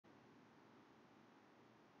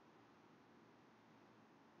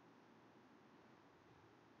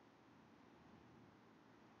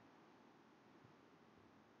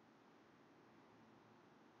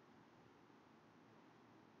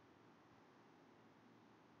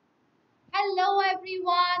Hello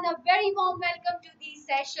everyone, a very warm welcome to the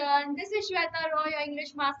session. This is Sweta Roy, your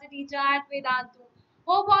English Master Teacher at Vedantu.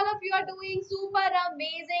 Hope all of you are doing super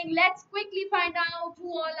amazing. Let's quickly find out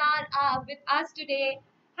who all are with us today.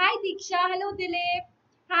 Hi Diksha, hello Dilip.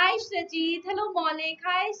 Hi Shajit, hello Maulik,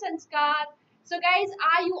 hi Sanskar. So guys,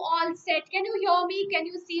 are you all set? Can you hear me? Can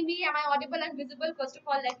you see me? Am I audible and visible? First of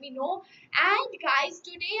all, let me know. And guys,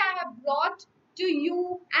 today I have brought to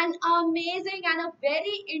you an amazing and a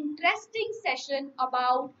very interesting session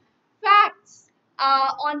about facts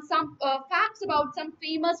on some facts about some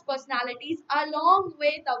famous personalities, along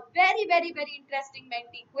with a very interesting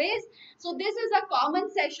Menti quiz. So this is a common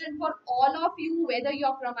session for all of you, whether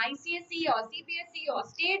you're from ICSE or CBSE or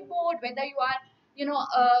state board, whether you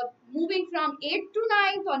are moving from 8th to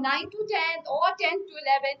 9th or 9th to 10th or 10th to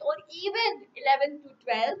 11th or even 11th to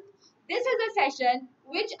 12th. This is a session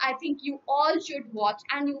which I think you all should watch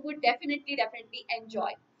and you would definitely enjoy,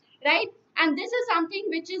 right? And this is something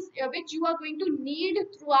which you are going to need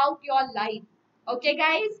throughout your life. Okay,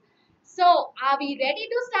 guys? So, are we ready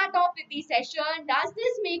to start off with the session? Does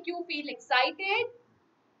this make you feel excited?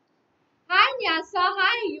 Hi, Nyasa.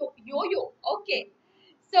 Hi, Yo-Yo. Okay.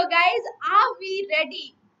 So, guys, are we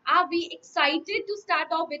ready? Are we excited to start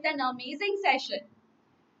off with an amazing session?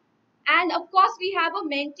 And of course, we have a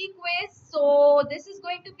Menti quiz. So this is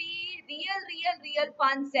going to be real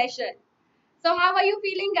fun session. So how are you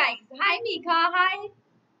feeling, guys? Hi, Megha. Hi,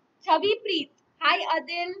 Chavi Preet. Hi,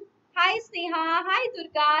 Adil. Hi, Sneha. Hi,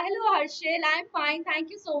 Durga. Hello, Harshil. I'm fine. Thank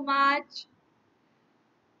you so much.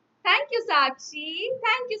 Thank you, Sakshi.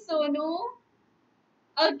 Thank you, Sonu.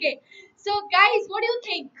 Okay. So, guys, what do you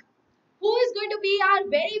think? Who is going to be our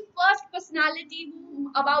very first personality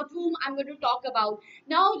about whom I'm going to talk about.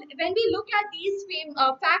 Now, when we look at these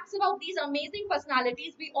facts about these amazing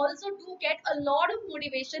personalities, we also do get a lot of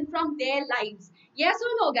motivation from their lives. Yes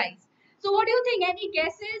or no, guys? So what do you think? Any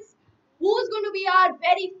guesses? Who is going to be our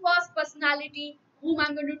very first personality whom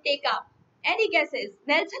I'm going to take up? Any guesses?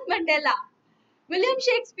 Nelson Mandela, William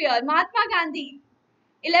Shakespeare, Mahatma Gandhi,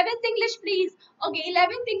 11th English, please. Okay,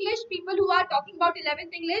 11th English, people who are talking about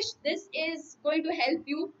 11th English, this is going to help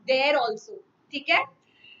you there also. Okay?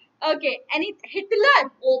 Okay, any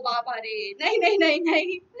Hitler? Oh, Baba re.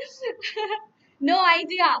 Nahi. No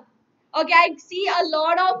idea. Okay, I see a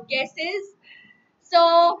lot of guesses.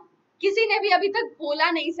 So, किसी ने भी अभी तक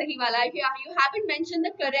बोला नहीं सही वाला. If you haven't mentioned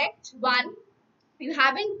the correct one, you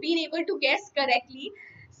haven't been able to guess correctly.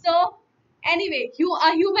 So, anyway, you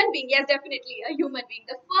are a human being. Yes, definitely a human being.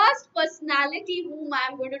 The first personality whom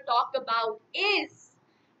I'm going to talk about is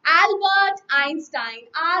Albert Einstein,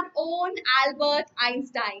 our own Albert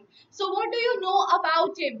Einstein. So what do you know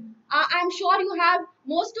about him? I'm sure you have,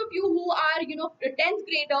 most of you who are, 10th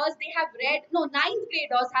graders, they have read, no, 9th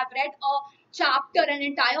graders have read a chapter, an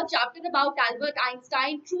entire chapter about Albert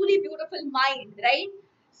Einstein, truly beautiful mind, right?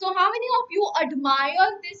 So how many of you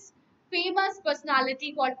admire this famous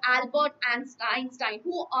personality called Albert Einstein,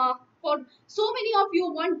 who for so many of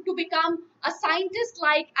you want to become a scientist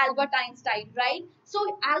like Albert Einstein, right? So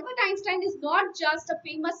Albert Einstein is not just a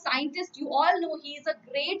famous scientist. You all know he is a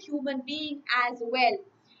great human being as well.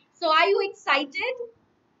 So are you excited?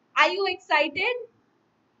 Are you excited?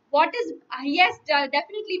 What is, yes,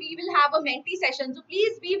 definitely we will have a Menti session. So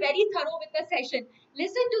please be very thorough with the session.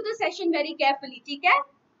 Listen to the session very carefully, okay?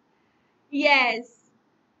 Yes.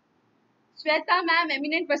 Sweta Ma'am,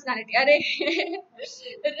 eminent personality.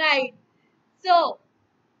 Right. So,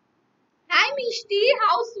 hi Mishti,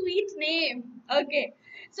 how sweet name. Okay.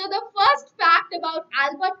 So the first fact about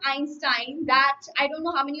Albert Einstein that I don't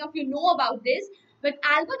know how many of you know about this, but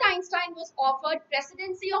Albert Einstein was offered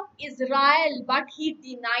presidency of Israel, but he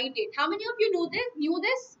denied it. How many of you knew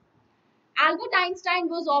this? Albert Einstein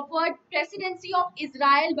was offered presidency of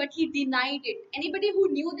Israel, but he denied it. Anybody who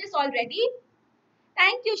knew this already?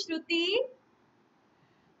 Thank you, Shruti.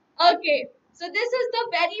 Okay, so this is the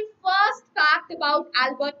very first fact about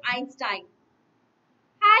Albert Einstein.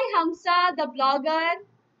 Hi, Hamsa, the blogger.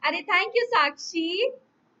 Are thank you, Sakshi.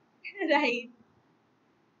 Right.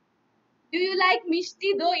 Do you like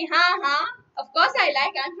Mishti Doi? Ha. Of course I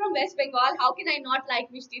like. I'm from West Bengal. How can I not like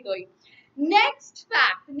Mishti Doi? Next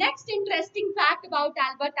fact, next interesting fact about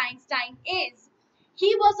Albert Einstein is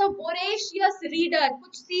he was a voracious reader.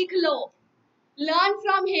 Kuch seekh lo. Learn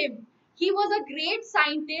from him. He was a great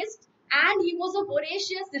scientist and he was a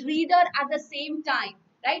voracious reader at the same time,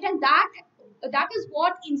 right? And that is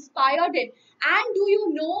what inspired him. And do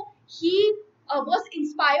you know, he was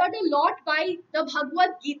inspired a lot by the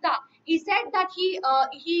Bhagavad Gita. He said that he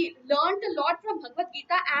learned a lot from Bhagavad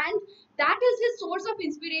Gita, and that is his source of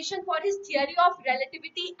inspiration for his theory of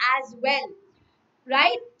relativity as well,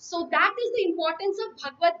 right? So that is the importance of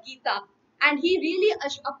Bhagavad Gita, and he really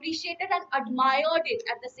appreciated and admired it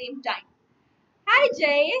at the same time. Hi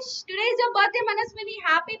Jayesh, today is your birthday, Manaswini.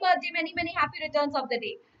 Happy birthday, many happy returns of the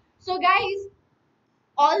day. So guys,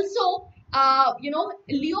 also,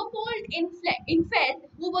 Leopold Infeld,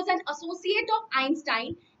 who was an associate of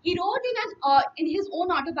Einstein, he wrote in his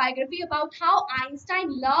own autobiography about how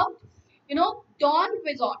Einstein loved, Don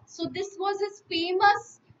Quixote. So this was his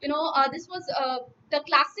famous, this was the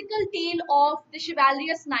classical tale of the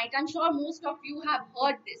chivalrous knight. I'm sure most of you have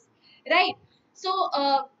heard this, right? So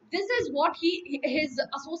this is what his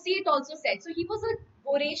associate also said. So he was a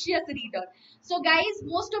voracious reader. So guys,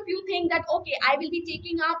 most of you think that, okay, I will be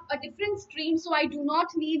taking up a different stream, so I do not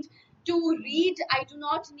need to read, I do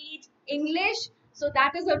not need English. So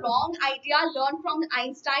that is a wrong idea. Learn from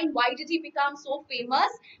Einstein. Why did he become so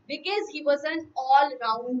famous? Because he was an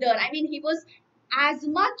all-rounder. I mean, he was as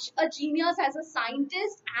much a genius as a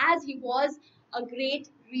scientist as he was a great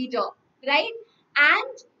reader, right?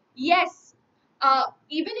 And yes,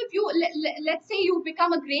 even if you let's say you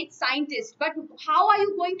become a great scientist, but how are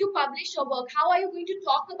you going to publish your work? How are you going to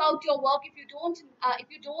talk about your work if you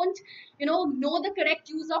don't know the correct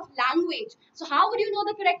use of language? So how would you know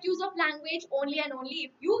the correct use of language? Only and only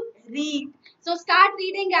if you read. So start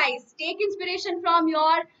reading, guys. Take inspiration from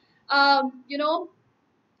your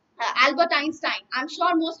Albert Einstein. I'm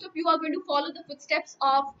sure most of you are going to follow the footsteps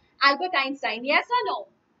of Albert Einstein. Yes or no?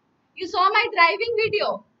 You saw my driving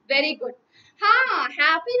video. Very good. Ha!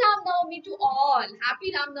 Happy Ram Navami to all.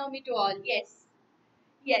 Happy Ram Navami to all. Yes.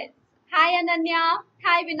 Yes. Hi Ananya.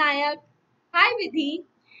 Hi Vinayak. Hi Vidhi.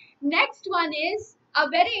 Next one is a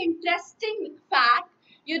very interesting fact.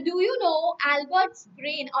 Do you know Albert's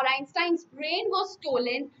brain or Einstein's brain was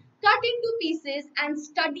stolen, cut into pieces, and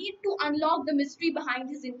studied to unlock the mystery behind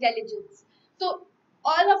his intelligence? So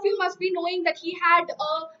all of you must be knowing that he had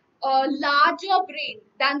a larger brain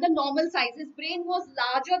than the normal size. His brain was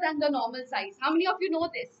larger than the normal size. How many of you know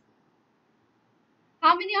this?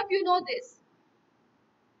 How many of you know this?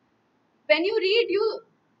 When you read, you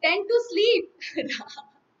tend to sleep.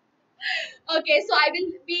 Okay, so I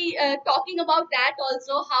will be talking about that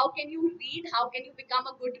also. How can you read? How can you become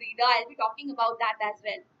a good reader? I'll be talking about that as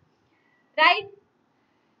well. Right?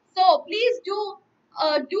 So please do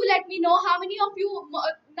let me know how many of you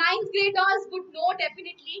ninth graders would know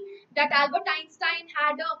definitely that Albert Einstein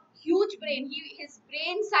had a huge brain. His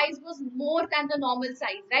brain size was more than the normal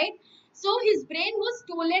size, right? So his brain was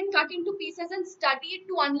stolen, cut into pieces, and studied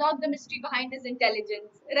to unlock the mystery behind his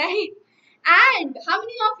intelligence, right? And how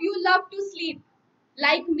many of you love to sleep?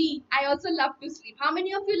 Like me, I also love to sleep. How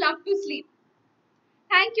many of you love to sleep?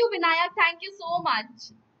 Thank you, Vinayak. Thank you so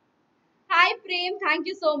much. Hi, Prem. Thank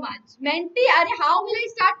you so much. Menti, how will I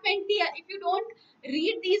start Menti? If you don't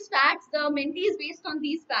read these facts, the Menti is based on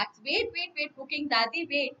these facts. Wait. Cooking Dadi,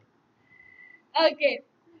 wait. Okay.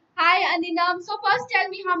 Hi, Aninam. So first tell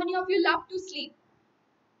me how many of you love to sleep?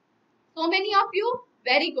 So many of you?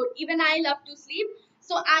 Very good. Even I love to sleep.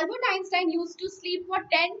 So Albert Einstein used to sleep for 10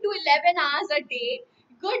 to 11 hours a day.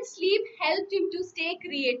 Good sleep helped him to stay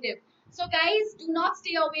creative. So guys, do not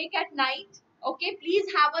stay awake at night. Okay, please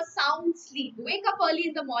have a sound sleep. Wake up early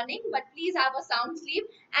in the morning, but please have a sound sleep.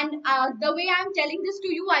 And the way I'm telling this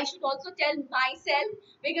to you, I should also tell myself,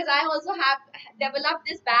 because I also have developed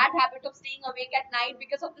this bad habit of staying awake at night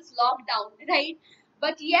because of this lockdown, right?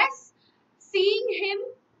 But yes, seeing him,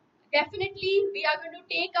 definitely we are going to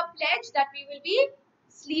take a pledge that we will be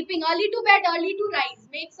sleeping early to bed, early to rise.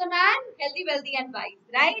 Makes a man healthy, wealthy, and wise,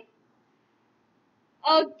 right?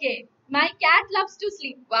 Okay. My cat loves to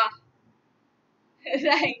sleep. Wow.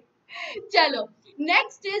 Right. Chalo.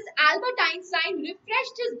 Next is Albert Einstein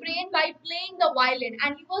refreshed his brain by playing the violin,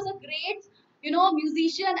 and he was a great,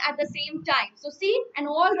 musician at the same time. So see, an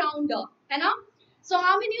all-rounder, है ना? So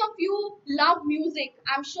how many of you love music?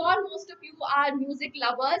 I'm sure most of you are music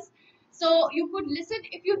lovers. So you could listen.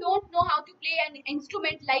 If you don't know how to play an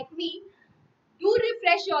instrument like me, do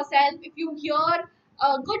refresh yourself. If you hear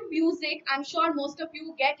good music, I'm sure most of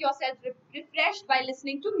you get yourself refreshed by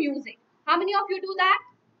listening to music. How many of you do that?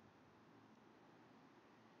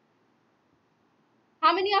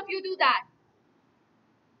 How many of you do that?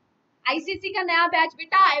 ICC का नया batch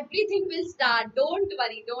बेटा, everything will start. Don't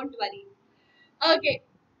worry, don't worry. Okay.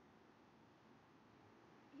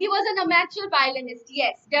 He was an amateur violinist.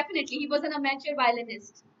 Yes, definitely. He was an amateur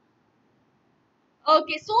violinist.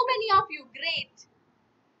 Okay, so many of you. Great.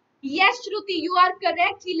 Yes, Shruti, you are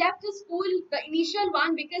correct. He left the school, the initial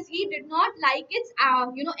one, because he did not like its,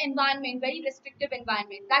 environment, very restrictive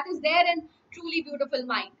environment. That is there in Truly Beautiful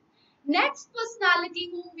Mind. Next personality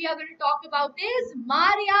whom we are going to talk about is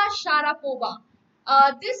Maria Sharapova.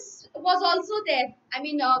 This was also there. I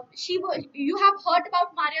mean, she was. You have heard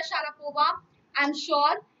about Maria Sharapova, I'm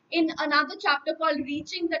sure, in another chapter called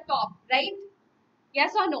 "Reaching the Top," right?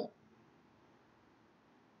 Yes or no?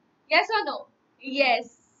 Yes or no?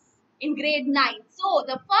 Yes, in grade 9. So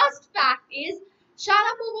the first fact is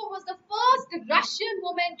Sharapova was the first Russian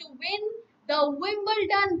woman to win the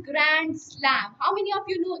Wimbledon Grand Slam. How many of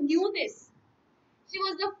you knew this? She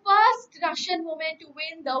was the first Russian woman to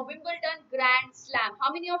win the Wimbledon Grand Slam.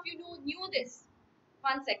 How many of you knew this?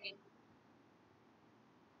 1 second.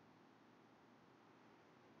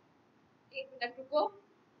 8 minutes to go.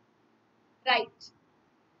 Right.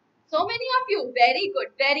 So many of you. Very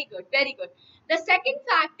good, very good, very good. The second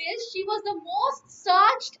fact is she was the most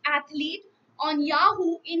searched athlete on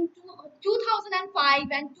Yahoo in 2005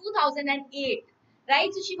 and 2008.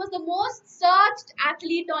 Right? So she was the most searched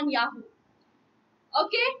athlete on Yahoo.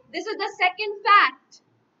 Okay? This is the second fact.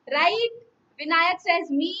 Right? Vinayak says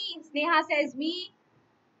me. Sneha says me.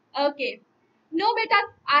 Okay. No, beta,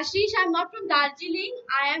 Ashish, I'm not from Darjeeling.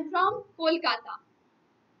 I am from Kolkata.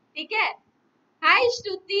 Okay? Hi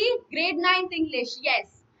Shruti, grade 9th English.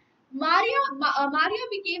 Yes. Maria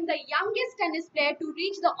became the youngest tennis player to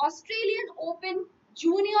reach the Australian Open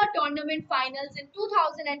Junior Tournament finals in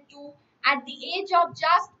 2002 at the age of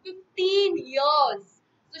just 15 years.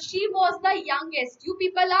 So she was the youngest. You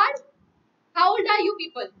people are? How old are you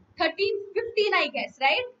people? 13, 15 I guess,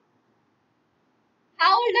 right?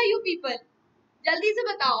 How old are you people? Jaldi se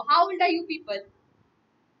batao. How old are you people?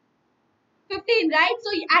 15, right?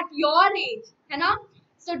 So at your age, है ना?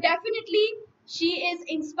 So definitely she is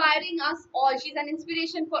inspiring us all. She's an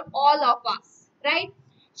inspiration for all of us, right?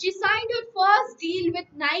 She signed her first deal with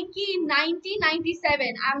Nike in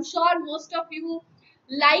 1997. I'm sure most of you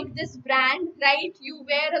like this brand, right? You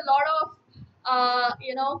wear a lot of,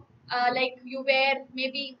 like you wear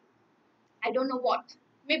maybe, I don't know what,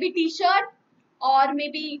 maybe t-shirt or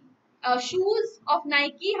maybe shoes of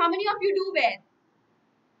Nike. How many of you do wear?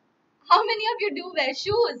 How many of you do wear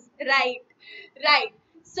shoes? Right, right.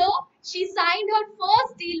 So she signed her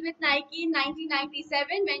first deal with Nike in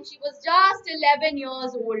 1997 when she was just 11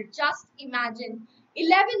 years old. Just imagine.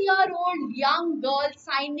 11-year-old young girl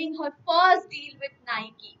signing her first deal with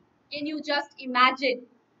Nike. Can you just imagine?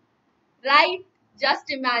 Right? Just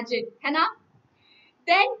imagine. है ना?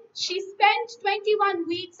 Then she spent 21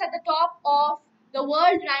 weeks at the top of the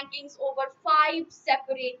world rankings over 5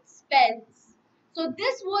 separate spells. So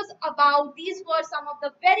these were some of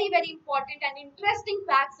the very, very important and interesting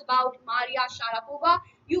facts about Maria Sharapova.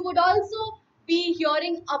 You would also be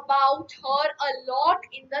hearing about her a lot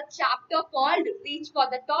in the chapter called Reach for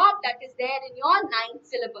the Top that is there in your 9th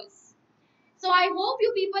syllabus. So I hope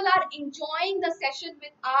you people are enjoying the session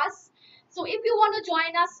with us. So if you want to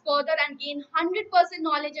join us further and gain 100%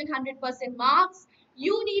 knowledge and 100% marks,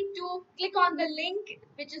 you need to click on the link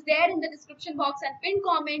which is there in the description box and pin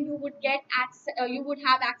comment. You would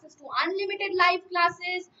have access to unlimited live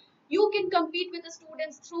classes. You can compete with the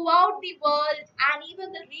students throughout the world, and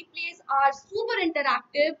even the replays are super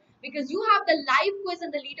interactive because you have the live quiz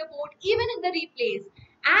and the leaderboard even in the replays.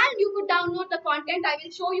 And you could download the content. I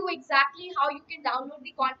will show you exactly how you can download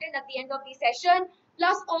the content at the end of the session.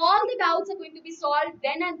 Plus, all the doubts are going to be solved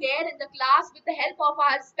then and there in the class with the help of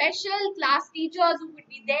our special class teachers who will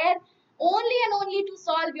be there only and only to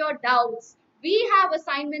solve your doubts. We have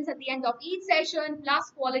assignments at the end of each session plus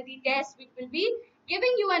quality tests which will be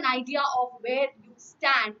giving you an idea of where you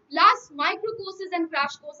stand. Plus, micro courses and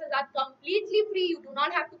crash courses are completely free. You do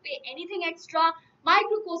not have to pay anything extra.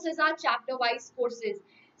 Micro courses are chapter wise courses.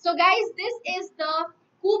 So guys, this is the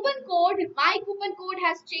coupon code. My coupon code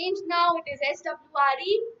has changed now. It is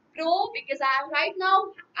SWRE Pro because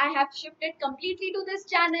I have shifted completely to this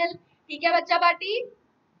channel. ठीक है बच्चा बाटी?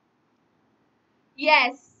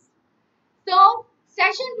 Yes. So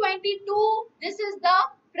session 22, this is the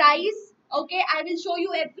price. Okay, I will show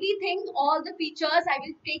you everything, all the features. I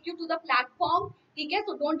will take you to the platform. Okay,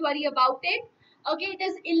 so don't worry about it. Okay, it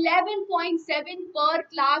is 11.7 per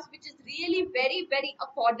class, which is really very, very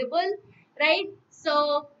affordable, right?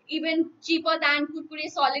 So even cheaper than Kurkure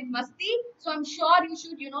Solid Masti. So I'm sure you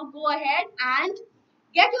should, go ahead and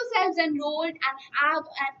get yourselves enrolled and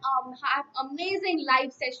have amazing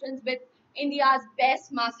live sessions with India's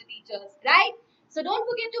best master teachers, right? So don't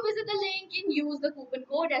forget to visit the link and use the coupon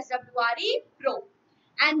code SWRE Pro.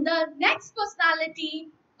 And the next personality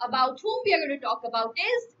about whom we are going to talk about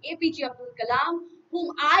is APJ Abdul Kalam,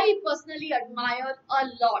 whom I personally admire a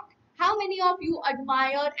lot. How many of you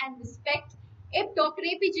admire and respect Dr.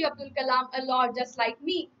 APJ Abdul Kalam a lot, just like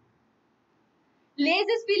me? Lays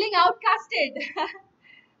is feeling outcasted.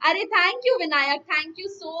 Are thank you, Vinayak. Thank you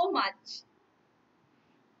so much.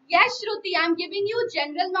 Yes, Shruti, I'm giving you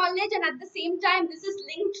general knowledge, and at the same time, this is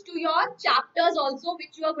linked to your chapters also,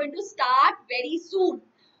 which you are going to start very soon.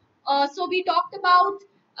 So we talked about,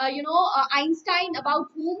 Einstein, about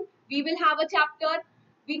whom we will have a chapter.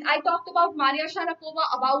 I talked about Maria Sharapova,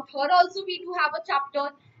 about her also we do have a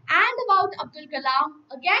chapter, and about Abdul Kalam.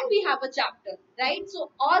 Again, we have a chapter, right?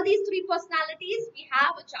 So all these three personalities, we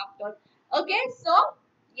have a chapter. Okay, so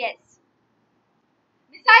yes,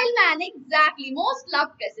 Missile Man, exactly, most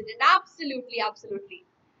loved president, absolutely, absolutely.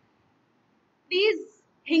 Please,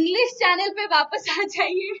 English channel पे वापस आ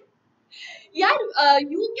जाइए. Yeah,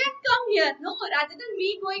 you can come here. No, rather than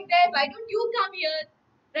me going there, why don't you come here?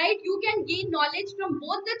 Right? You can gain knowledge from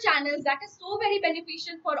both the channels. That is so very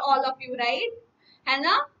beneficial for all of you, right?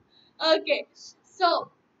 Hannah? Okay.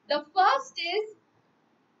 So, the first is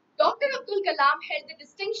Dr. Abdul Kalam held the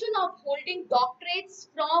distinction of holding doctorates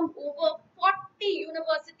from over 40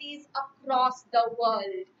 universities across the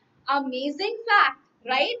world. Amazing fact,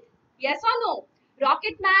 right? Yes or no?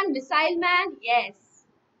 Rocket man, missile man, yes.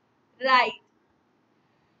 Right.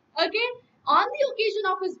 Again, on the occasion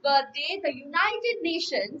of his birthday, the United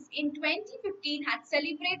Nations in 2015 had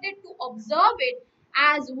celebrated to observe it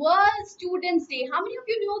as World Students' Day. How many of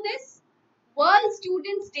you know this? World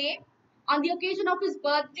Students' Day. On the occasion of his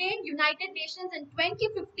birthday, United Nations in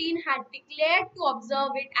 2015 had declared to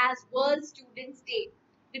observe it as World Students' Day.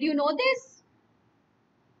 Did you know this?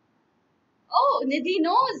 Oh, Nidhi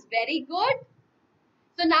knows. Very good.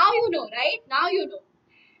 So now you know, right? Now you know.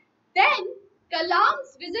 Then,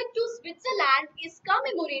 Kalam's visit to Switzerland is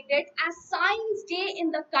commemorated as Science Day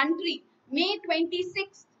in the country. May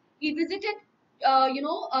 26th, he visited,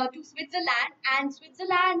 to Switzerland, and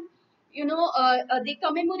Switzerland, they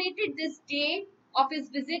commemorated this day of his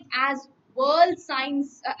visit as World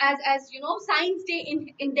Science, Science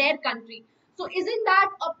Day in their country. So, isn't that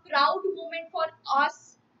a proud moment for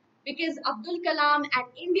us? Because Abdul Kalam, an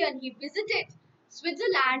Indian, he visited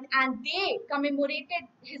Switzerland and they commemorated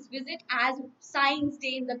his visit as Science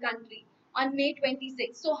Day in the country on May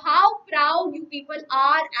 26th. So, how proud you people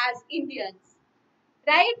are as Indians,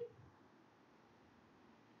 right?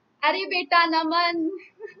 Are beta naman.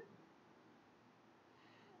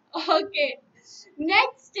 Okay.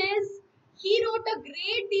 Next is he wrote a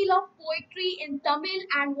great deal of poetry in Tamil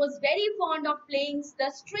and was very fond of playing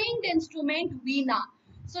the stringed instrument veena.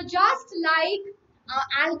 So just like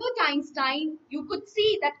Albert Einstein, you could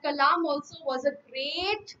see that Kalam also was a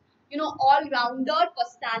great, all-rounder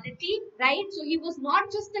personality, right? So he was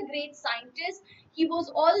not just a great scientist, he was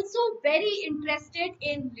also very interested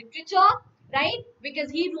in literature, right?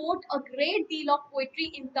 Because he wrote a great deal of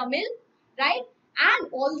poetry in Tamil, right?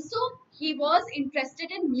 And also he was interested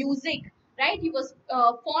in music, right? He was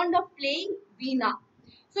fond of playing veena.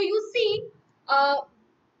 So you see,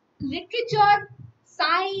 literature,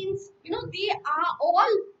 science, they are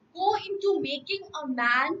all go into making a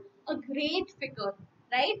man a great figure,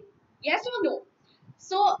 right? Yes or no?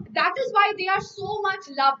 So that is why they are so much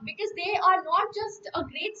loved, because they are not just a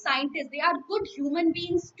great scientist, they are good human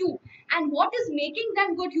beings too. And what is making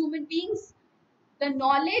them good human beings? The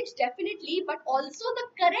knowledge, definitely, but also the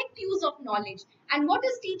correct use of knowledge. And what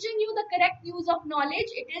is teaching you the correct use of knowledge?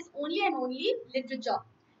 It is only and only literature.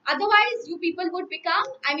 Otherwise, you people would become,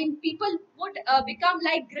 people would become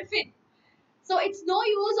like Griffin. So it's no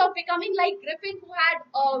use of becoming like Griffin, who had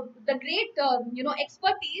the great,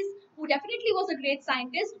 expertise, who definitely was a great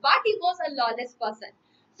scientist, but he was a lawless person.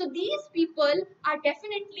 So these people are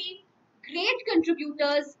definitely great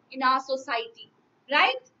contributors in our society,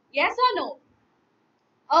 right? Yes or no?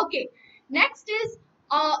 Okay, next is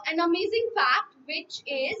an amazing fact, which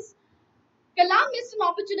is Kalam missed an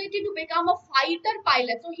opportunity to become a fighter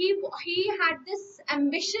pilot. So he had this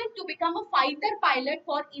ambition to become a fighter pilot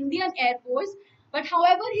for Indian Air Force, but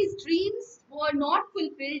however his dreams were not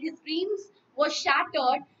fulfilled. His dreams were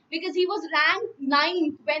shattered because he was ranked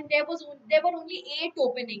ninth when there were only 8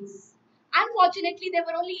 openings. Unfortunately, there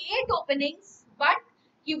were only 8 openings, but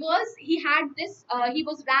he was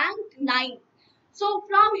ranked ninth. So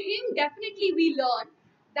from him, definitely we learn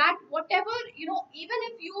that whatever, even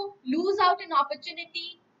if you lose out an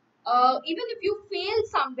opportunity, even if you fail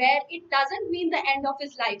somewhere, it doesn't mean the end of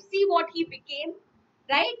his life. See what he became,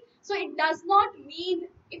 right? So it does not mean,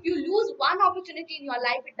 if you lose one opportunity in your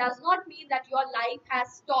life, it does not mean that your life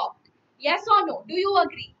has stopped. Yes or no? Do you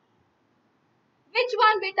agree? Which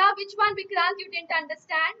one, beta? Which one, Vikrant, you didn't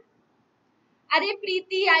understand? Are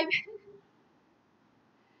Preeti,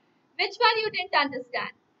 which one you didn't understand?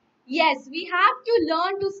 Yes, we have to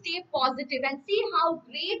learn to stay positive and see how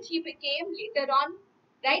great he became later on,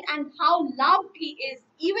 right? And how loved he is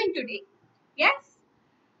even today. Yes?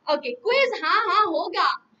 Okay, quiz, हाँ हाँ होगा.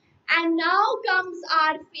 And now comes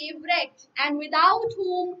our favorite, and without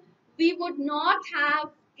whom we would not have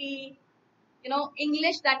the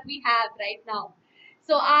English that we have right now.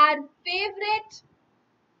 So our favorite,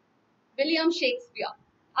 William Shakespeare.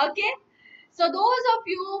 Okay, so those of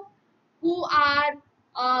you who are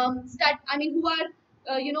who are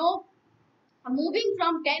moving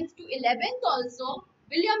from 10th to 11th also,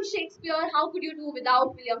 William Shakespeare, how could you do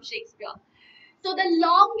without William Shakespeare? So the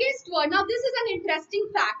longest word, now this is an interesting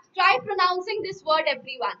fact. Try pronouncing this word,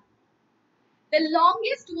 everyone. The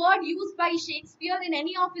longest word used by Shakespeare in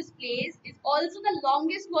any of his plays is also the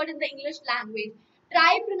longest word in the English language.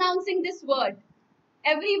 Try pronouncing this word,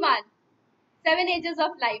 everyone. Seven ages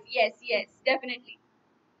of life. Yes, yes, definitely.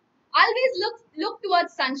 Always look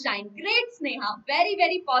towards sunshine. Great, Sneha. Very,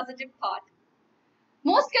 very positive thought.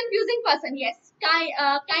 Most confusing person. Yes,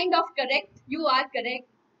 kind of correct. You are correct.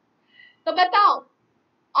 So batao.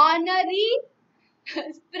 Honorary.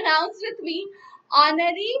 Pronounce with me.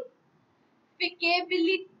 Honorary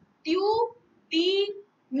ficability de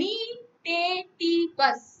me te ti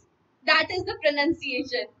bus. That is the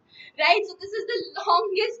pronunciation, right? So this is the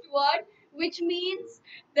longest word, which means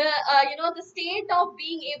the the state of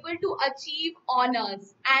being able to achieve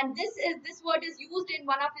honors. And this word is used in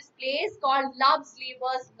one of his plays called Love's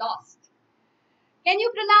Labour's Lost. Can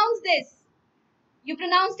you pronounce this? You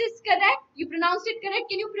pronounced it correct. You pronounced it correct.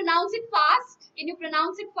 Can you pronounce it fast? Can you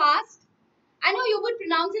pronounce it fast? I know you would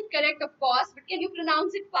pronounce it correct, of course, but can you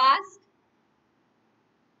pronounce it fast?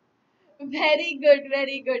 Very good,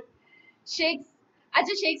 very good.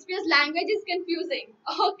 Shakespeare's language is confusing.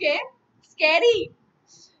 Okay, scary.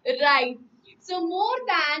 Right. So more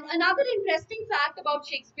than another interesting fact about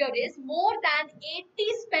Shakespeare is more than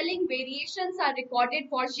 80 spelling variations are recorded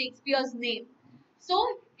for Shakespeare's name.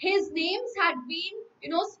 So his names had been,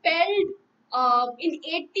 spelled in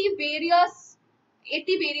 80 various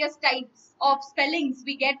types of spellings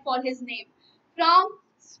we get for his name. From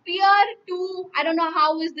spear to, I don't know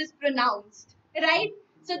how is this pronounced, right?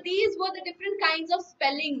 So these were the different kinds of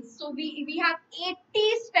spellings. So we have 80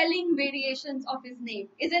 spelling variations of his name.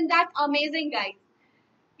 Isn't that amazing, guys?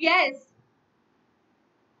 Yes.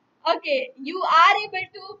 Okay, you are able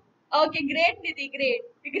to. Okay, great, Nidhi, great,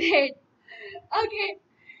 great. Okay,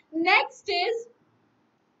 next is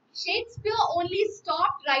Shakespeare only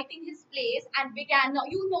stopped writing his plays and began. Now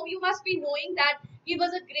you must be knowing that he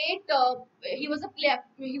was a great. He was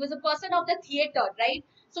a person of the theater, right?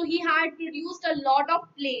 So he had produced a lot of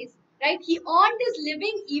plays, right? He earned his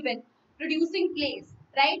living even producing plays,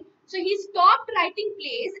 right? So he stopped writing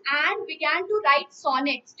plays and began to write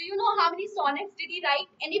sonnets. Do you know how many sonnets did he write?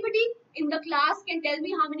 Anybody in the class can tell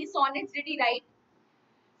me how many sonnets did he write?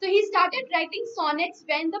 So he started writing sonnets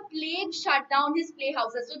when the plague shut down his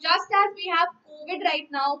playhouses. So just as we have COVID right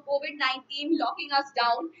now, COVID-19 locking us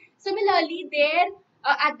down, similarly there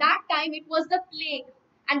at that time it was the plague.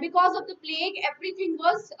 And because of the plague, everything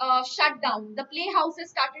was shut down. The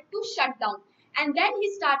playhouses started to shut down. And then he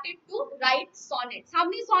started to write sonnets. How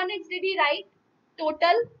many sonnets did he write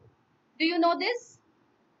total? Do you know this?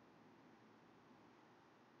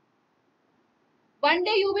 One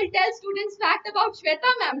day you will tell students fact about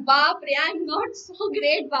Sweta Ma'am. Baapre, I am not so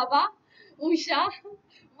great, Baba. Usha.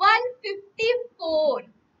 154.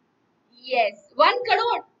 Yes. 1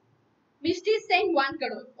 crore. Mishti is saying 1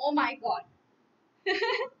 crore. Oh my god.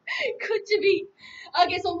 Kuch bhi.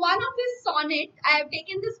 Okay, so one of his sonnet, I have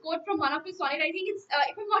taken this quote from one of his sonnet. I think it's,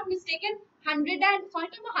 if I'm not mistaken, 118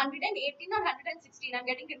 or 116. I'm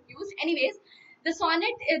getting confused. Anyways, the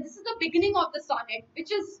sonnet, this is the beginning of the sonnet,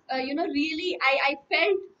 which is, really, I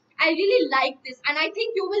felt, I really like this. And I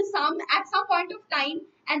think you will at some point of time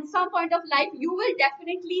and some point of life, you will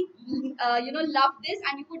definitely, love this,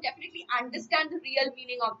 and you would definitely understand the real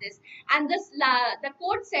meaning of this. And the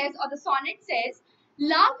quote says, or the sonnet says,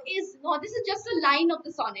 love is not, this is just a line of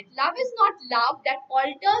the sonnet. Love is not love that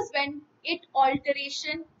alters when it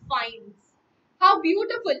alteration finds. How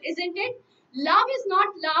beautiful, isn't it? Love is not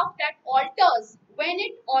love that alters when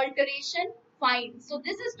it alteration finds. So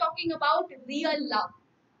this is talking about real love,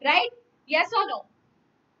 right? Yes or no?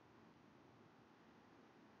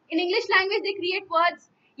 In English language, they create words.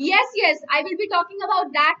 Yes, yes, I will be talking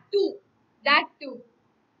about that too. That too.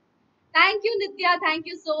 Thank you, Nitya. Thank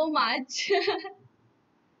you so much.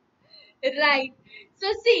 Right.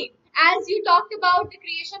 So see, as you talked about the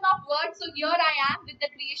creation of words, so here I am with the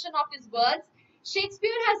creation of his words.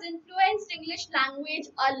 Shakespeare has influenced English language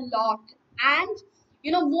a lot, and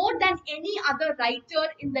more than any other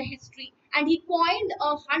writer in the history. And he coined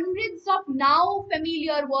hundreds of now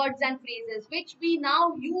familiar words and phrases which we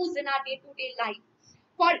now use in our day-to-day life.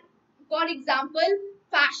 For for example,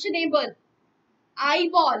 fashionable,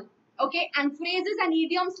 eyeball, Okay, and phrases and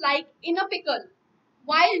idioms like in a pickle,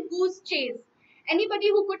 wild goose chase. Anybody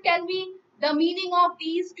who could tell me the meaning of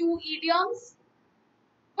these two idioms?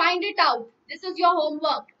 Find it out. This is your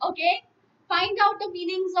homework. Okay, find out the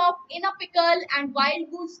meanings of in a pickle and wild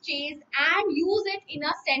goose chase and use it in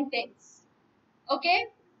a sentence. Okay,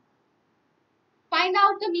 find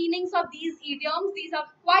out the meanings of these idioms. These are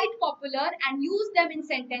quite popular and use them in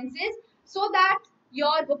sentences so that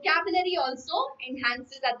your vocabulary also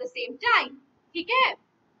enhances at the same time. Okay.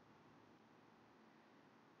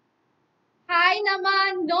 Hi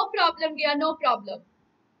Naman, no problem dear, no problem.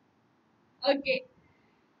 Okay.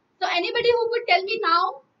 So anybody who could tell me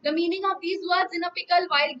now the meaning of these words in a pickle,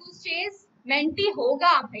 wild goose chase? Menti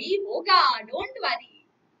hoga, bhai hoga, don't worry.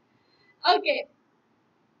 Okay,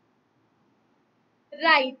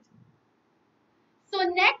 right. So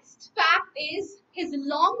next fact is his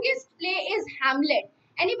longest play is Hamlet.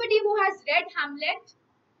 Anybody who has read Hamlet?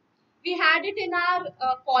 We had it in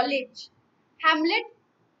our college. Hamlet.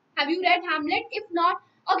 Have you read Hamlet? If not,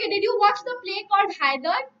 okay. Did you watch the play called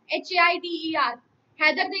Haider? Haider.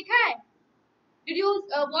 Haider देखा है? Did you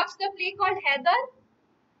watch the play called Haider?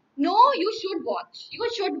 No, you should watch. You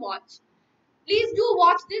should watch. Please do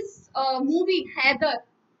watch this movie Haider.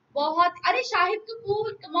 बहुत अरे Shahid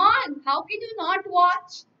Kapoor, come on. How can you not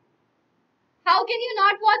watch? How can you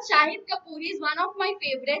not watch Shahid Kapoor? He's one of my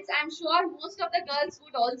favorites. I'm sure most of the girls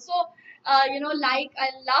would also, like, I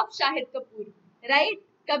love Shahid Kapoor, right?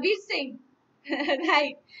 Kabir Singh,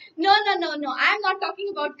 right? No, no, no, no. I'm not talking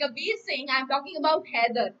about Kabir Singh. I'm talking about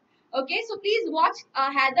Heather. Okay, so please watch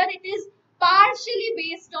Heather. It is partially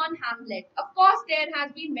based on Hamlet. Of course, there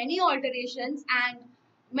has been many alterations and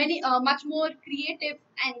many much more creative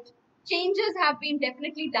and changes have been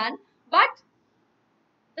definitely done, but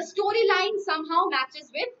the storyline somehow matches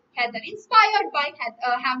with Heather, inspired by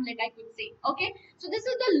Hamlet, I could say. Okay, so this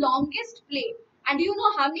is the longest play, and do you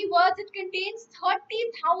know how many words it contains?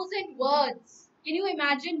 30,000 words. Can you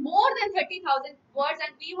imagine? More than 30,000 words,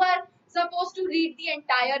 and we were supposed to read the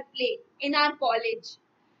entire play in our college.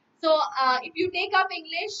 So, if you take up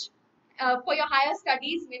English for your higher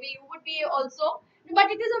studies, maybe you would be also, but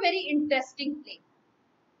it is a very interesting play.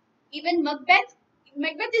 Even Macbeth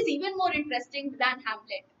is even more interesting than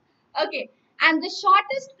Hamlet. Okay, and the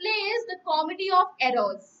shortest play is the Comedy of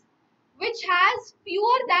Errors, which has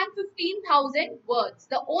fewer than 15,000 words.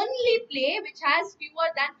 The only play which has fewer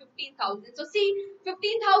than 15,000. So see,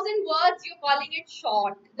 15,000 words, you're calling it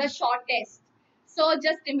short, the shortest. So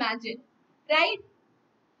just imagine, right?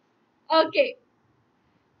 Okay,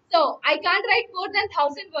 so I can't write more than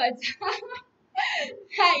 1,000 words.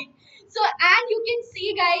 Right. So, and you can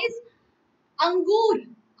see, guys, Angur.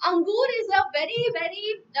 Angur is a very,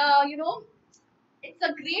 very, it's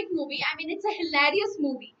a great movie. I mean, it's a hilarious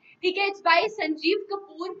movie. Okay, it's by Sanjeev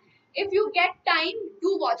Kapoor. If you get time,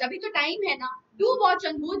 do watch. Abhi to time hai na. Do watch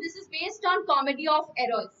Angur. This is based on Comedy of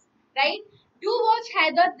Errors, right? Do watch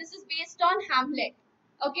Heather. This is based on Hamlet.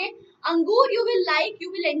 Okay, Angur you will like,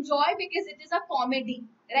 you will enjoy because it is a comedy,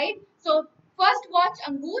 right? So first watch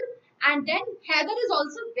Angur, and then Heather is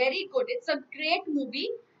also very good. It's a great movie.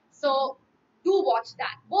 So do watch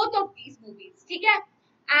that. Both of these movies. Okay?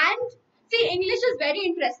 And see, English is very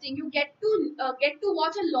interesting. You get to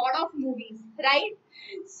watch a lot of movies, right?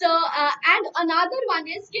 So and another one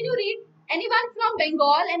is, can you read, anyone from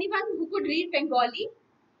Bengal? Anyone who could read Bengali?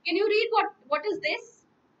 Can you read what is this?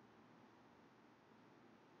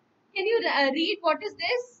 Can you read what is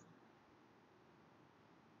this?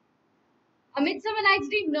 A Midsummer Night's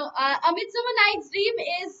Dream. No, A Midsummer Night's Dream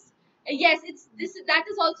is, yes. It's this. That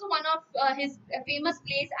is also one of his famous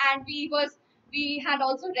plays, and we had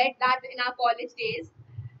also read that in our college days,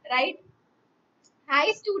 right?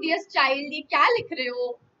 Hi, studious child. ये क्या लिख रहे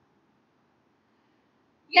हो?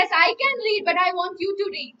 Yes, I can read, but I want you to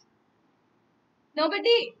read.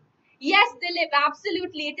 Nobody? Yes, Dilip,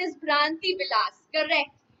 absolutely. It is Bhranti Vilas.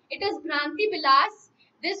 Correct. It is Bhranti Vilas.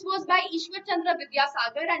 This was by Ishwar Chandra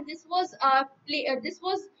Vidyasagar, and this was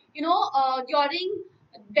during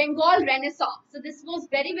Bengal Renaissance. So this was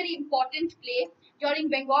very, very important play during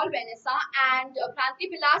Bengal Renaissance, and Bhranti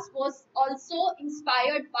Vilas was also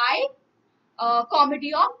inspired by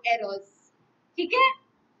Comedy of Errors. Okay?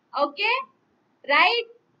 Okay? Right?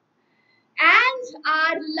 And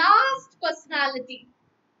our last personality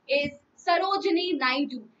is Sarojini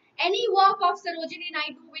Naidu. Any work of Sarojini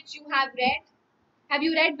Naidu which you have read? Have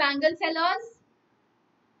you read Bangle Sellers?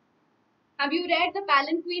 Have you read The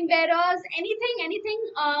Palanquin Bearers? Anything,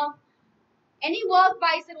 any work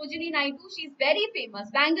by Sarojini Naidu? She's very famous.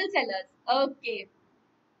 Bangle Sellers. Okay.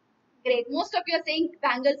 Great. Most of you are saying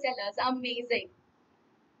Bangle Sellers. Amazing.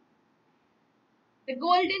 The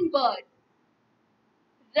golden bird.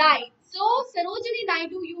 Right. So Sarojini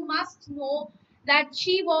Naidu, you must know that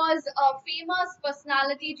she was a famous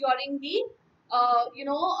personality during the,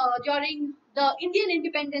 during the Indian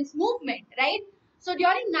independence movement, right? So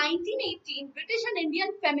during 1918, British and Indian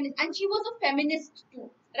feminist, and she was a feminist too,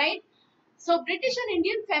 right? So British and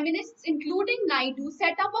Indian feminists, including Naidu,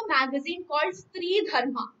 set up a magazine called Stree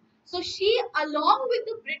Dharma. So she, along with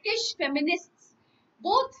the British feminists,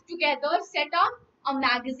 both together set up a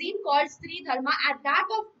magazine called Stree Dharma. At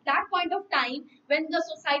that point of time, when the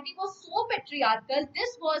society was so patriarchal,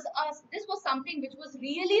 this was something which was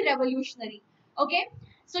really revolutionary. Okay,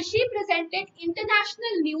 so she presented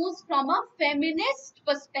international news from a feminist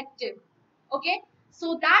perspective. Okay,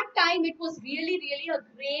 so that time it was really a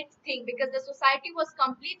great thing because the society was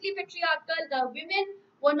completely patriarchal. The women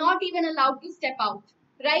were not even allowed to step out,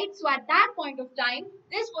 right? So at that point of time,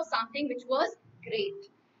 this was something which was great.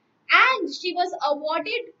 And she was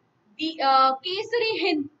awarded the Kesari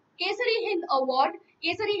Hind Award,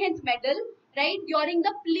 Kesari Hind Medal, right, during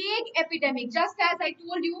the plague epidemic. Just as I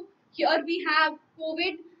told you, here we have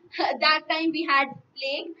COVID. That time we had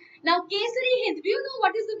plague. Now, Kesari Hind, do you know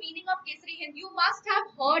what is the meaning of Kesari Hind? You must have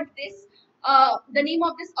heard this, the name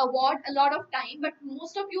of this award a lot of time, but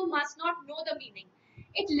most of you must not know the meaning.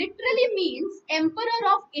 It literally means Emperor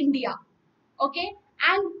of India. Okay,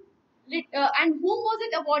 and and whom was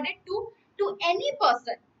it awarded to any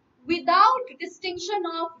person without distinction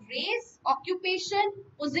of race, occupation,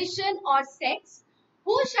 position or sex,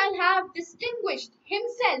 who shall have distinguished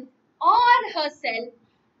himself or herself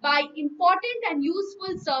by important and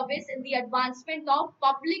useful service in the advancement of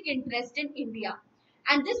public interest in India.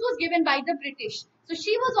 And this was given by the British. So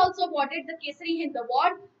she was also awarded the Kesari Hind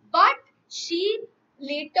Award, but she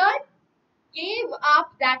later gave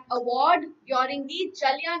up that award during the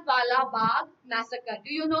Jallianwala Bagh massacre.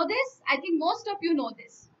 Do you know this? I think most of you know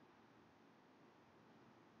this,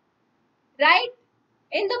 right?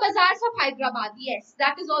 In the Bazaars of Hyderabad. Yes,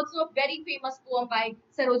 that is also a very famous poem by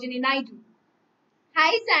Sarojini Naidu.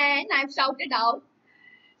 Hi, San. I've shouted out.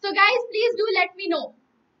 So, guys, please do let me know.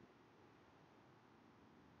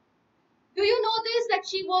 Do you know this? That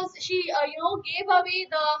she gave away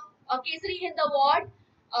the Kesari Hind Award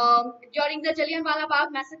during the Jallianwala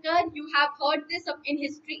Bagh massacre. You have heard this in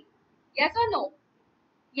history. Yes or no?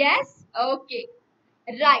 Yes? Okay.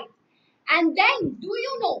 Right. And then, do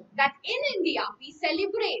you know that in India, we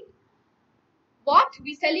celebrate what?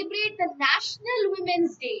 We celebrate the National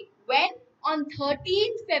Women's Day. When? On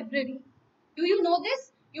 13th February. Do you know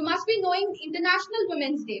this? You must be knowing International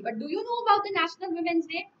Women's Day. But do you know about the National Women's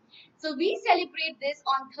Day? So we celebrate this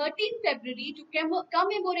on 13th February to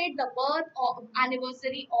commemorate the birth of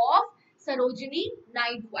anniversary of Sarojini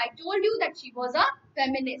Naidu. I told you that she was a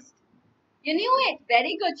feminist. You knew it.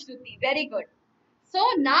 Very good, Shruti. Very good. So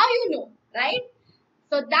now you know, right?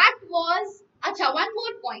 So that was, acha, one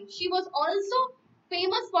more point. She was also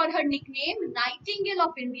famous for her nickname Nightingale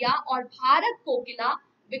of India or Bharat Kokila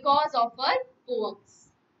because of her poems.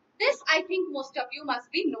 This I think most of you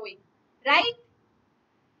must be knowing, right?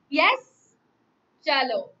 Yes?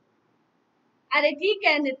 Chalo. Arey theek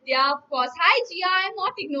hai Nitya, of course. Hi Jia, I am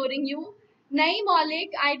not ignoring you. Nahi Maulik,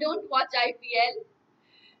 I don't watch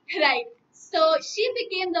IPL. Right. So she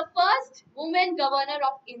became the first woman governor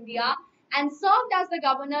of India and served as the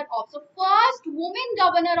governor of, so first woman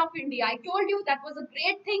governor of India. I told you that was a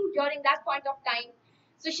great thing during that point of time.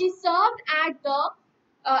 So she served at the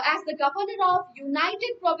as the governor of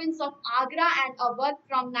United Province of Agra and Awadh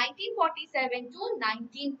from 1947 to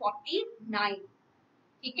 1949.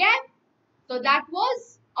 Okay? So that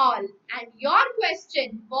was all. And your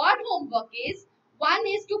question for homework is, one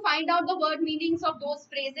is to find out the word meanings of those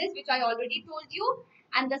phrases which I already told you.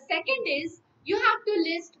 And the second is, you have to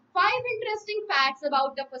list 5 interesting facts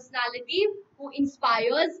about the personality who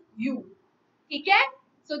inspires you. Okay?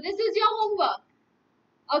 So this is your homework.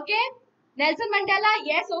 Okay? Nelson Mandela,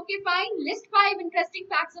 yes, okay, fine. List 5 interesting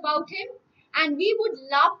facts about him. And we would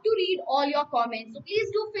love to read all your comments. So please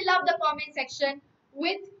do fill up the comment section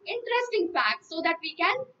with interesting facts so that we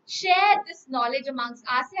can share this knowledge amongst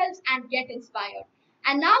ourselves and get inspired.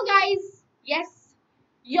 And now, guys, yes,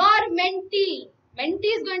 your Menti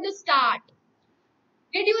is going to start.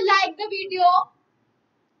 Did you like the video?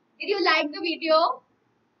 Did you like the video?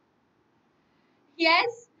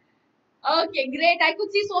 Yes? Okay, great. I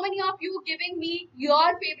could see so many of you giving me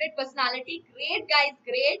your favorite personality. Great, guys,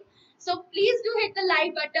 great. So please do hit the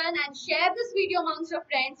like button and share this video amongst your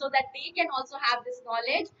friends so that they can also have this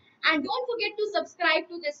knowledge. And don't forget to subscribe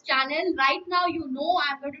to this channel. Right now, you know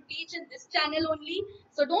I'm going to teach in this channel only.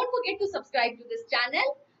 So don't forget to subscribe to this channel.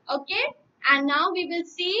 Okay. And now we will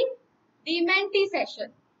see The Menti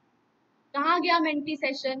session. कहाँ गया Menti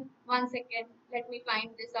session? 1 second. Let me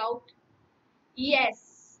find this out.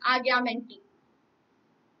 Yes, आ गया Menti.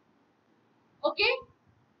 Okay.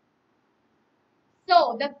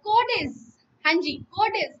 So the code is, Hanji,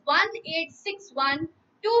 code is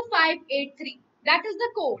 18612583. That is the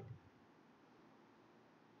code.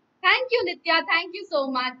 Thank you, Nitya. Thank you so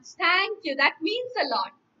much. Thank you. That means a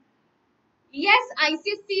lot. Yes,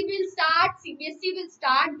 ICSC will start, CBSE will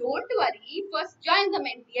start. Don't worry. First, join the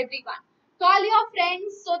Menti, everyone. Call your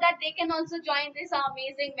friends so that they can also join this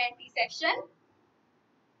amazing Menti session.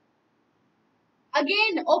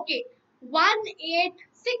 Again, okay.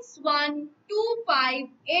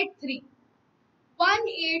 18612583.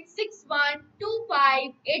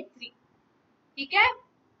 18612583. ठीक है?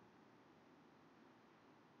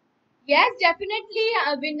 Yes, definitely,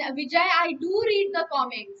 Vijay, I do read the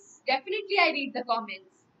comments. Definitely, I read the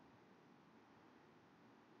comments.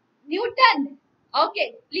 Newton.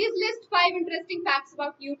 Okay, please list 5 interesting facts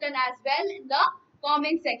about Newton as well in the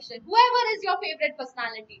comment section. Whoever is your favorite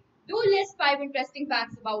personality, do list 5 interesting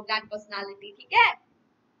facts about that personality. ठीक है?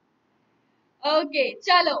 Okay,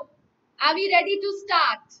 chalo. Are we ready to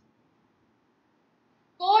start?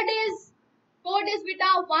 Code is beta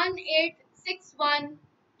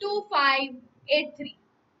 18612583.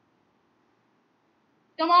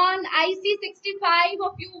 Come on, I see 65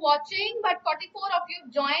 of you watching, but 44 of you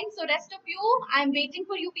joined. So rest of you, I'm waiting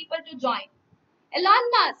for you people to join.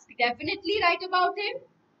 Elon Musk, definitely write about him.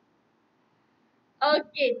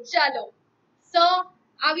 Okay, chalo. So,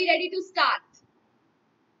 are we ready to start?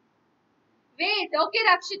 Wait, okay,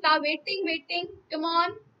 Rakshita, waiting. Come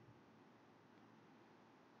on.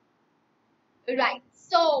 Right.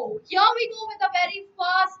 So, here we go with the very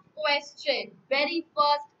first question.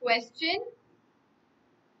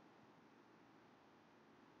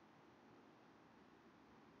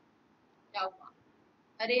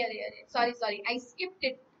 Array. Sorry. I skipped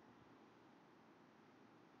it.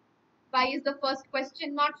 Why is the first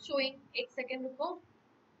question not showing? 1 second ruko.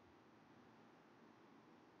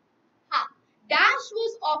 Dash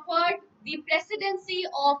was offered the presidency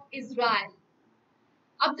of Israel.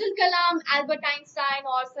 Abdul Kalam, Albert Einstein,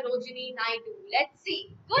 or Sarojini Naidu? Let's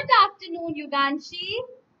see. Good afternoon, Yuganshi.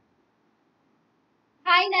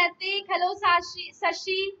 Hi, Natik. Hello,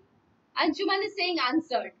 Sashi. Anjuman is saying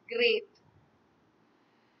answered. Great.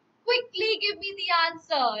 Quickly give me the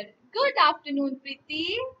answer. Good afternoon,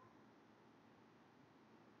 Preeti.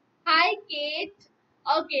 Hi, Kate.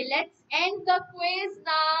 Okay, let's end the quiz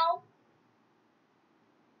now.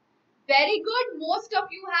 Very good. Most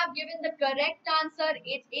of you have given the correct answer.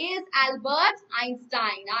 It is Albert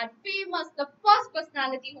Einstein, our famous, the first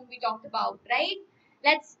personality whom we talked about, right?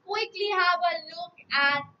 Let's quickly have a look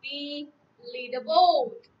at the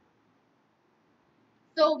leaderboard.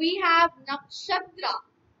 So we have Nakshatra.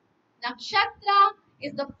 Nakshatra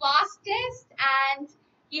is the fastest and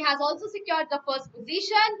he has also secured the first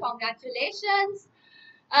position. Congratulations.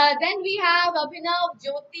 Then we have Abhinav,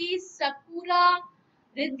 Jyoti, Sakura,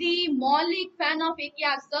 Riddhi, Maulik, fan of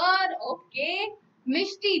AKR sir. Okay.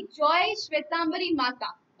 Mishti, Joy, Shvetambari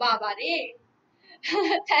Mata. Baba re.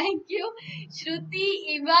 Thank you. Shruti,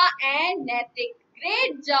 Eva and Netik.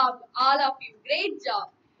 Great job, all of you. Great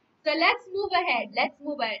job. So let's move ahead.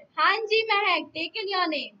 Hanji Mehak, taken your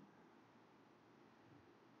name.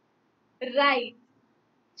 Right.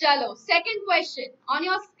 Chalo. Second question on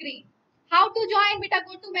your screen. How to join? Beta,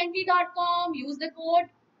 go to menti.com. Use the code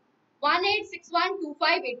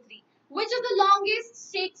 18612583. Which is the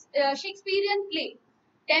longest Shakespearean play?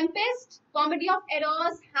 Tempest, Comedy of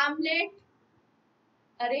Errors, Hamlet.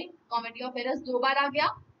 अरे Comedy of Errors 2 बार आ गया.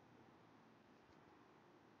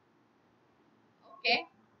 Okay.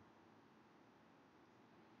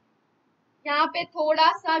 यहाँ पे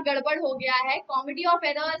थोड़ा सा गड़बड़ हो गया है. Comedy of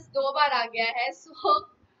Errors 2 बार आ गया है. So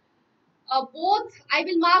both, I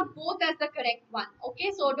will mark both as the correct one.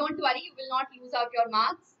 Okay, so don't worry, you will not lose out your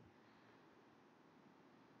marks.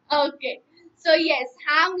 Okay, so yes,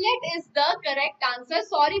 Hamlet is the correct answer.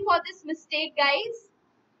 Sorry for this mistake, guys.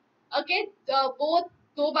 Okay, both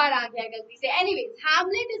 2 बार आ गया गलती से. Anyways,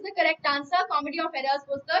 Hamlet is the correct answer. Comedy of Errors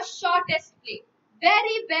was the shortest play.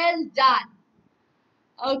 Very well done.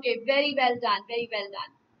 Okay, very well done.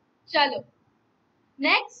 Chalo.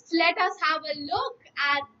 Next, let us have a look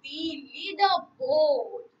at the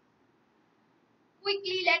leaderboard.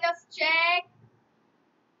 Quickly, let us check.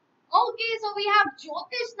 Okay, so we have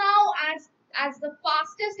Jyotish now as the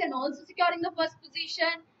fastest and also securing the first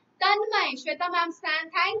position. Tanmay, Sweta Ma'am fan.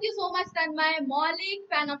 Thank you so much, Tanmay. Maulik,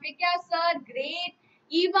 fan of Ikya sir. Great.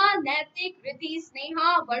 Eva, Netik, Riddhi,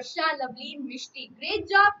 Sneha, Varsha, Loveleen, Mishti. Great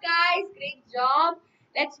job, guys. Great job.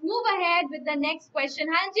 Let's move ahead with the next question.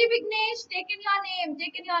 Hanji Vignesh, taken your name,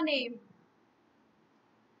 taken your name.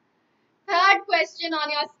 Third question on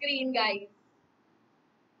your screen, guys.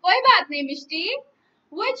 कोई बात नहीं मिष्टी.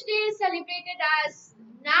 Which day is celebrated as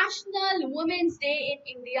National Women's Day in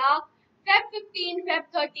India? Feb 15, Feb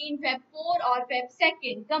 13, Feb 4 or Feb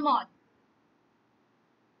 2nd? Come on.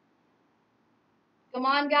 Come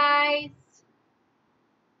on, guys.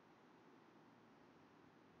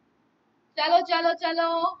 Chalo, chalo, chalo.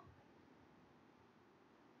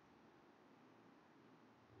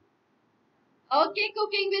 Okay,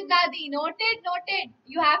 cooking with Dadi. Noted, noted.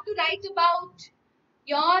 You have to write about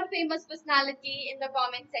your famous personality in the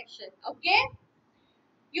comment section. Okay?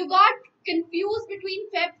 You got confused between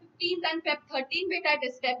Feb 15th and Feb 13th. Beta, it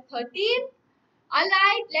is Feb 13th.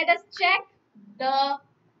 Alright, let us check the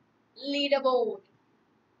leaderboard.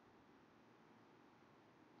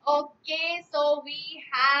 Okay, so we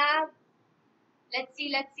have, let's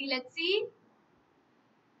see.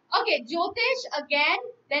 Okay, Jyotish again,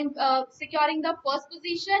 then securing the first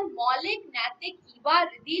position. Maulik, Natik, Eva,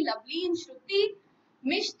 Riddhi, Lovely and Shruti.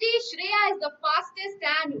 Mishti, Shreya is the fastest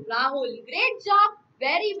and Rahul. Great job,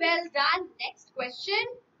 very well done. Next question.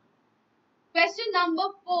 Question number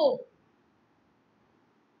 4.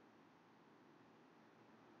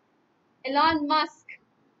 Elon Musk.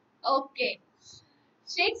 Okay.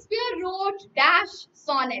 Shakespeare wrote dash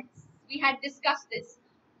sonnets. We had discussed this.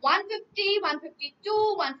 150,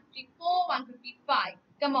 152, 154, 155.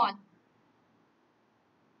 Come on.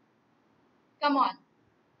 Come on.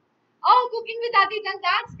 Oh, cooking with Aditan.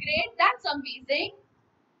 That's great. That's amazing.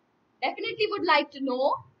 Definitely would like to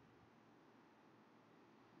know.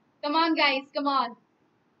 Come on, guys. Come on.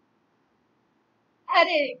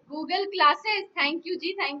 Arey, Google classes. Thank you,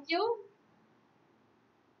 Ji. Thank you.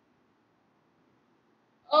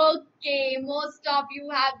 Okay, most of you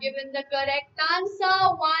have given the correct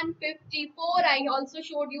answer. 154. I also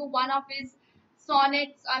showed you one of his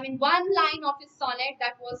sonnets. I mean, one line of his sonnet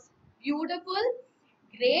that was beautiful.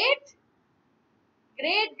 Great.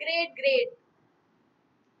 Great.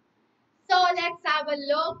 So let's have a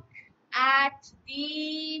look at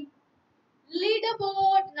the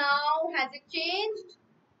leaderboard now. Has it changed?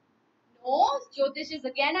 No. Jyotish is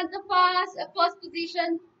again at the first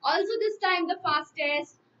position. Also this time the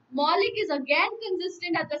fastest. Maulik is again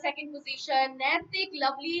consistent at the second position. Naitik,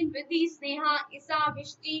 Lovely, Vidhi, Sneha, Isa,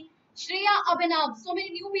 Mishti, Shreya, Abhinav. So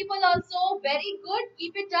many new people also. Very good.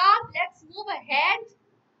 Keep it up. Let's move ahead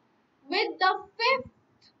with the 5th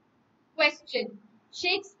question.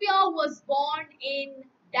 Shakespeare was born in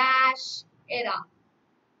dash era.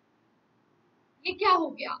 ये क्या हो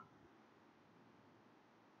गया?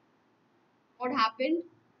 What happened?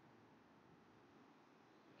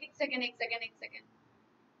 एक second.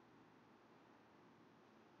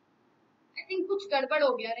 I think कुछ गड़बड़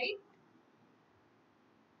हो गया, right?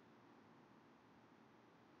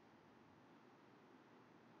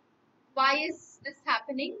 Why is this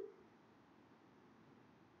happening?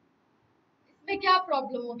 इसमें क्या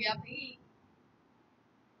problem हो गया भाई?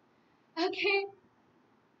 Okay.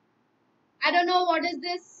 I don't know what is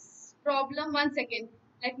this problem. 1 second.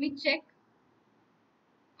 Let me check.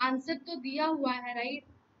 Answer तो दिया हुआ है, right?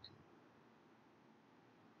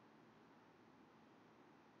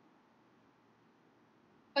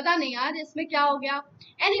 पता नहीं यार इसमें क्या हो गया.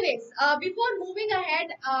 Anyways, before moving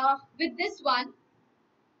ahead with this one,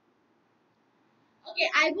 okay,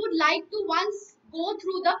 I would like to once go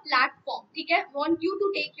through the platform. ठीक है?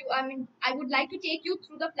 I would like to take you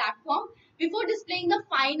through the platform before displaying the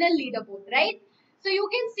final leaderboard, right? So you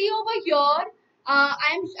can see over here.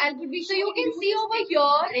 I would be. So you can see over here.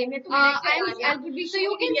 I would be. So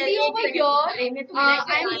you can see over here. I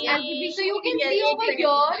would be. So you can see over here.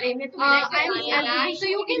 I would be. So you can see over here. I would be. So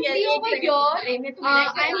you can see over here. I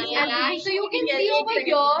would be. So you can see over here. I would be. So you can see over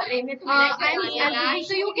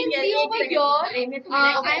here. You could see.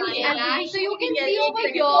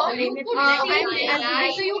 So you can see over here. You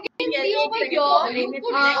could see. So you can see over here. You could see. So you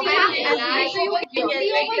can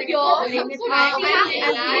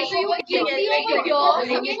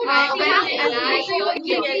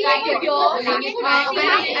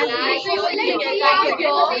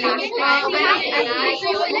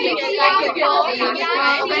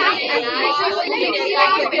see over here. So you could see. So you can see over here. So you could see. So you can see over here. So you could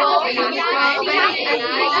see. So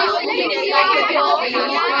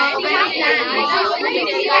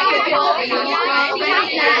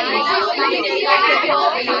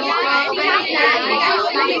you can see over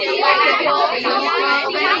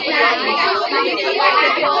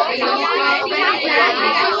here.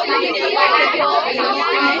 So you could see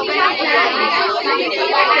over here.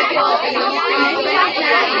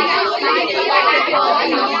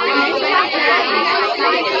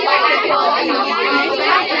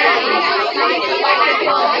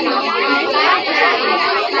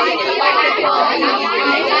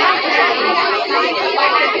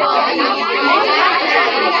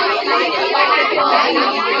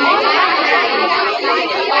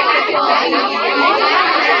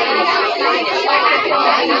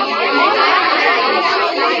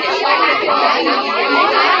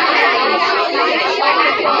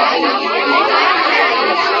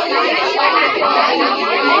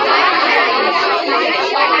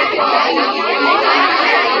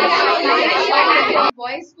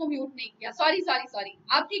 Voice को mute नहीं किया, sorry sorry sorry.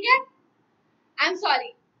 अब ठीक है, I am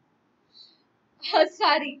sorry,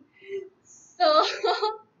 sorry, so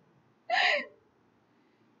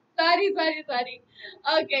sorry sorry sorry.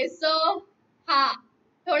 Okay so हाँ,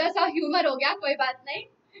 थोड़ा सा humour हो गया, कोई बात नहीं,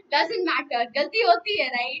 डजंट मैटर, गलती होती है,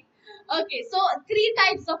 right? Okay, so three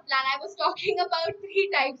types of plan. I was talking about three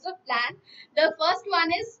types of plan. The first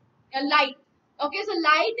one is light. Okay, so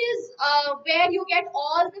light is where you get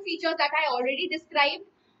all the features that I already described.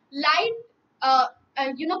 Light,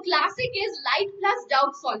 classic is light plus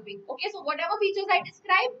doubt solving. Okay, so whatever features I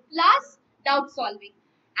described plus doubt solving.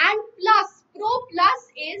 And plus, pro plus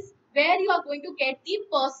is where you are going to get the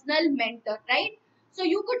personal mentor, right? So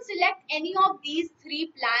you could select any of these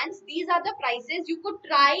three plans. These are the prices. You could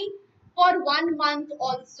try for 1 month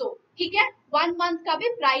also. ठीक है, 1 month का भी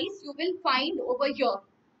price you will find over here.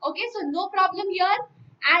 Okay, so no problem here.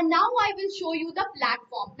 And now I will show you the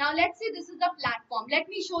platform. Now let's say this is the platform. Let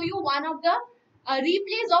me show you one of the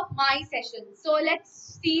replays of my session. So let's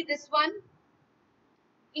see this one.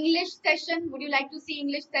 English session. Would you like to see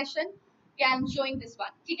English session? Okay, I'm showing this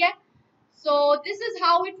one. ठीक है. So this is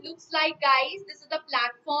how it looks like, guys. This is the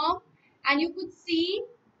platform, and you could see,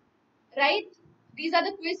 right? These are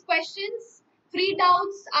the quiz questions. 3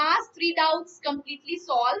 doubts asked, 3 doubts completely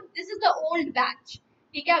solved. This is the old batch.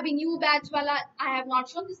 ठीक है, अभी new batch वाला I have not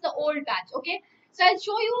shown. This is the old batch. Okay, so I'll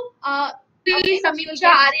show you.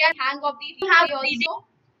 Samiksha, Arya, hang of the replay also.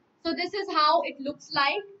 So this is how it looks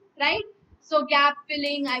like, right? So gap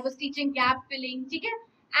filling. I was teaching gap filling. ठीक है,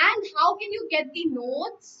 and how can you get the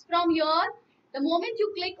notes from here? The moment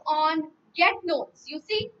you click on get notes, you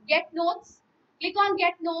see get notes. Click on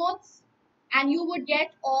get notes. And you would get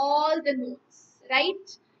all the notes,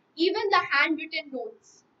 right? Even the handwritten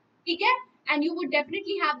notes. Okay? And you would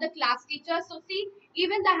definitely have the class teacher. So see,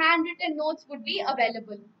 even the handwritten notes would be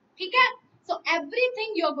available. Okay? So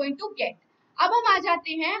everything you're going to get. अब हम आ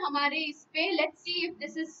जाते हैं हमारे इस पे. Let's see if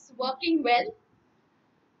this is working well.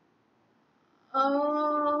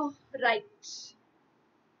 Right.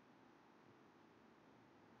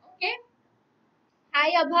 Okay.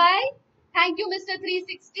 Hi Abhay. Thank you Mr.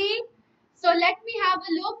 360. So let me have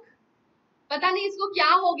a look. पता नहीं इसको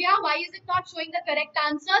क्या हो गया. Why is it not showing the correct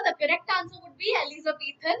answer? The correct answer would be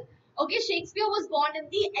Elizabethan. Okay, Shakespeare was born in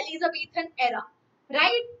the Elizabethan era,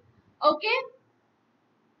 right? Okay.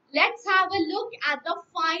 Let's have a look at the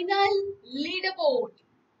final leaderboard.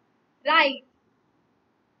 Right.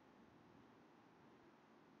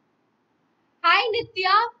 Hi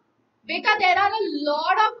Nitya. Beta, there are a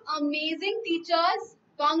lot of amazing teachers.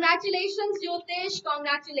 Congratulations Jyotish.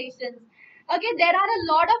 Congratulations. Okay, there are a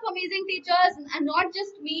lot of amazing teachers, and not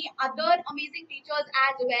just me, other amazing teachers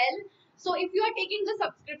as well. So if you are taking the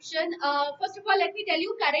subscription, first of all, let me tell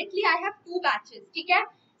you, currently I have 2 batches. Okay,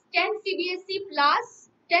 10 CBSE plus,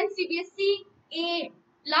 10 CBSE A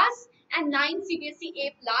plus, and 9 CBSE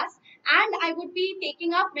A plus. And I would be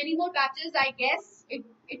taking up many more batches. I guess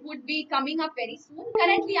it would be coming up very soon.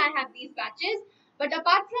 Currently I have these batches. But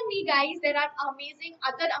apart from me, guys, there are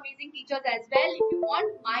other amazing teachers as well. If you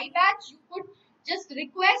want my batch, you could just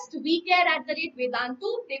request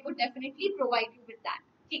vcare@vedantu. They would definitely provide you with that.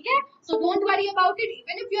 Okay? So don't worry about it.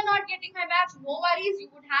 Even if you're not getting my batch, no worries. You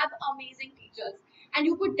would have amazing teachers. And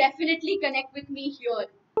you could definitely connect with me here.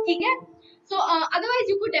 Okay? So otherwise,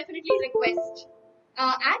 you could definitely request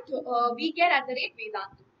at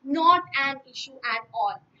vcare@vedantu. Not an issue at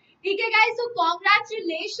all. Okay guys, so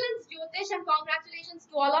congratulations Jyotish and congratulations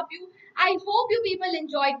to all of you. I hope you people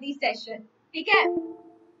enjoyed the session. ठीक है?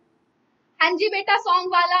 हाँ जी बेटा,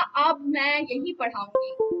 song वाला अब मैं यही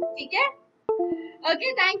पढ़ाऊंगी. ठीक है?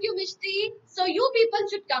 Okay, thank you Mishti. So you people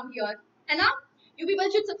should come here, है ना? You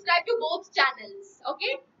people should subscribe to both channels.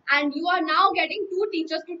 Okay? And you are now getting 2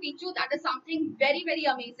 teachers to teach you. That is something very, very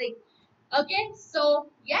amazing. Okay? So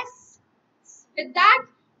yes, with that,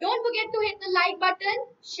 don't forget to hit the like button,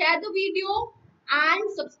 share the video,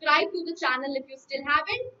 and subscribe to the channel if you still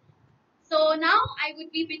haven't. So now I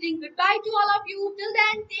would be bidding goodbye to all of you. Till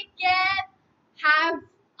then, take care. Have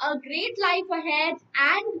a great life ahead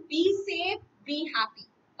and be safe, be happy.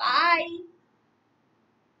 Bye.